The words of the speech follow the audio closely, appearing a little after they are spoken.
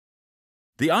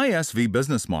The ISV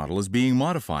business model is being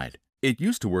modified. It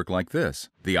used to work like this.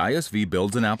 The ISV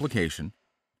builds an application.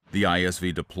 The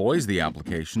ISV deploys the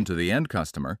application to the end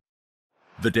customer.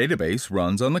 The database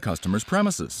runs on the customer's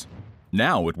premises.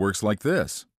 Now it works like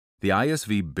this. The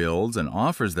ISV builds and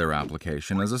offers their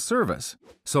application as a service.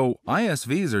 So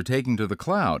ISVs are taking to the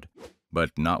cloud, but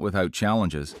not without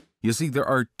challenges. You see, there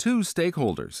are two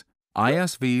stakeholders,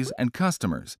 ISVs and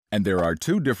customers, and there are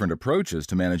two different approaches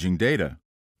to managing data.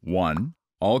 1,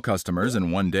 all customers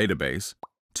in one database.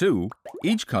 2,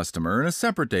 each customer in a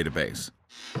separate database.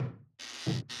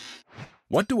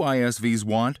 What do ISVs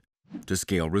want? To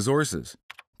scale resources,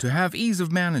 to have ease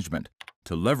of management,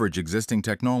 to leverage existing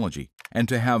technology, and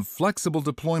to have flexible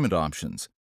deployment options.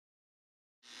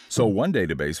 So one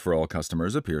database for all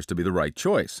customers appears to be the right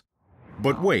choice.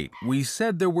 But wait, we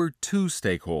said there were two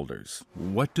stakeholders.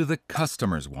 What do the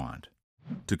customers want?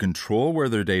 To control where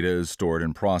their data is stored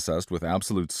and processed with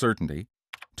absolute certainty,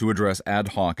 to address ad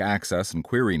hoc access and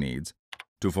query needs,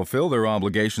 to fulfill their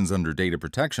obligations under data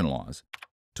protection laws,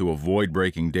 to avoid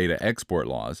breaking data export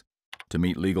laws, to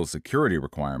meet legal security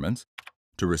requirements,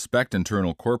 to respect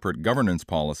internal corporate governance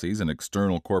policies and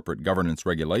external corporate governance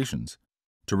regulations,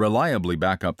 to reliably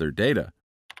back up their data,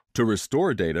 to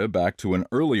restore data back to an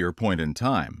earlier point in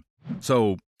time.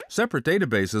 So, separate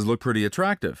databases look pretty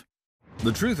attractive.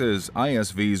 The truth is,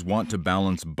 ISVs want to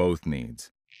balance both needs.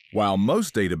 While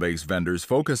most database vendors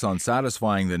focus on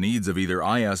satisfying the needs of either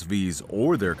ISVs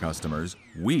or their customers,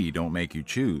 we don't make you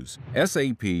choose.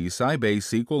 SAP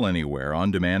Sybase SQL Anywhere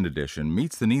On-Demand Edition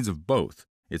meets the needs of both.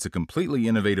 It's a completely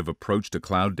innovative approach to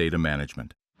cloud data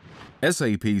management.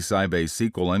 SAP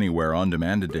Sybase SQL Anywhere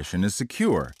On-Demand Edition is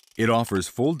secure. It offers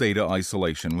full data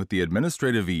isolation with the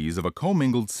administrative ease of a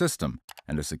commingled system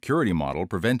and a security model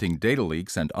preventing data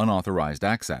leaks and unauthorized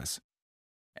access.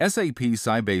 SAP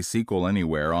Sybase SQL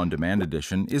Anywhere On-Demand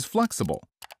Edition is flexible.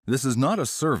 This is not a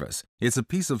service, it's a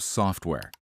piece of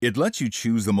software. It lets you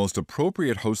choose the most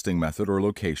appropriate hosting method or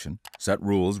location, set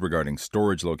rules regarding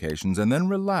storage locations, and then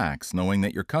relax knowing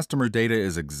that your customer data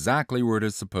is exactly where it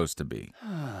is supposed to be.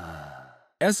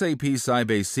 SAP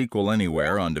Sybase SQL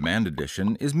Anywhere On-Demand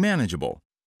Edition is manageable.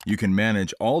 You can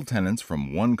manage all tenants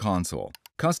from one console,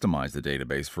 customize the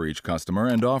database for each customer,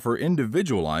 and offer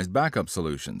individualized backup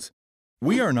solutions.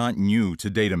 We are not new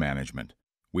to data management.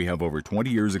 We have over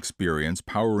 20 years' experience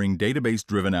powering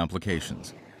database-driven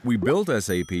applications. We built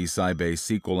SAP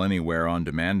Sybase SQL Anywhere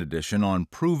On-Demand Edition on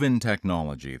proven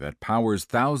technology that powers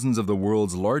thousands of the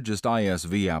world's largest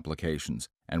ISV applications,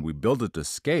 and we built it to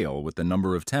scale with the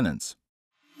number of tenants.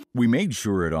 We made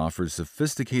sure it offers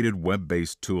sophisticated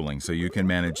web-based tooling so you can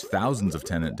manage thousands of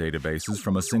tenant databases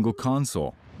from a single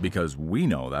console, because we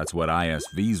know that's what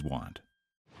ISVs want.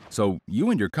 So you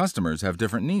and your customers have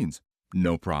different needs.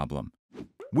 No problem.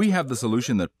 We have the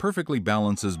solution that perfectly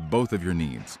balances both of your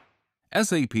needs.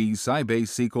 SAP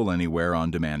Sybase SQL Anywhere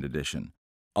On-Demand Edition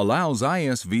allows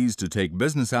ISVs to take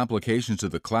business applications to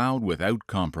the cloud without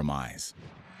compromise.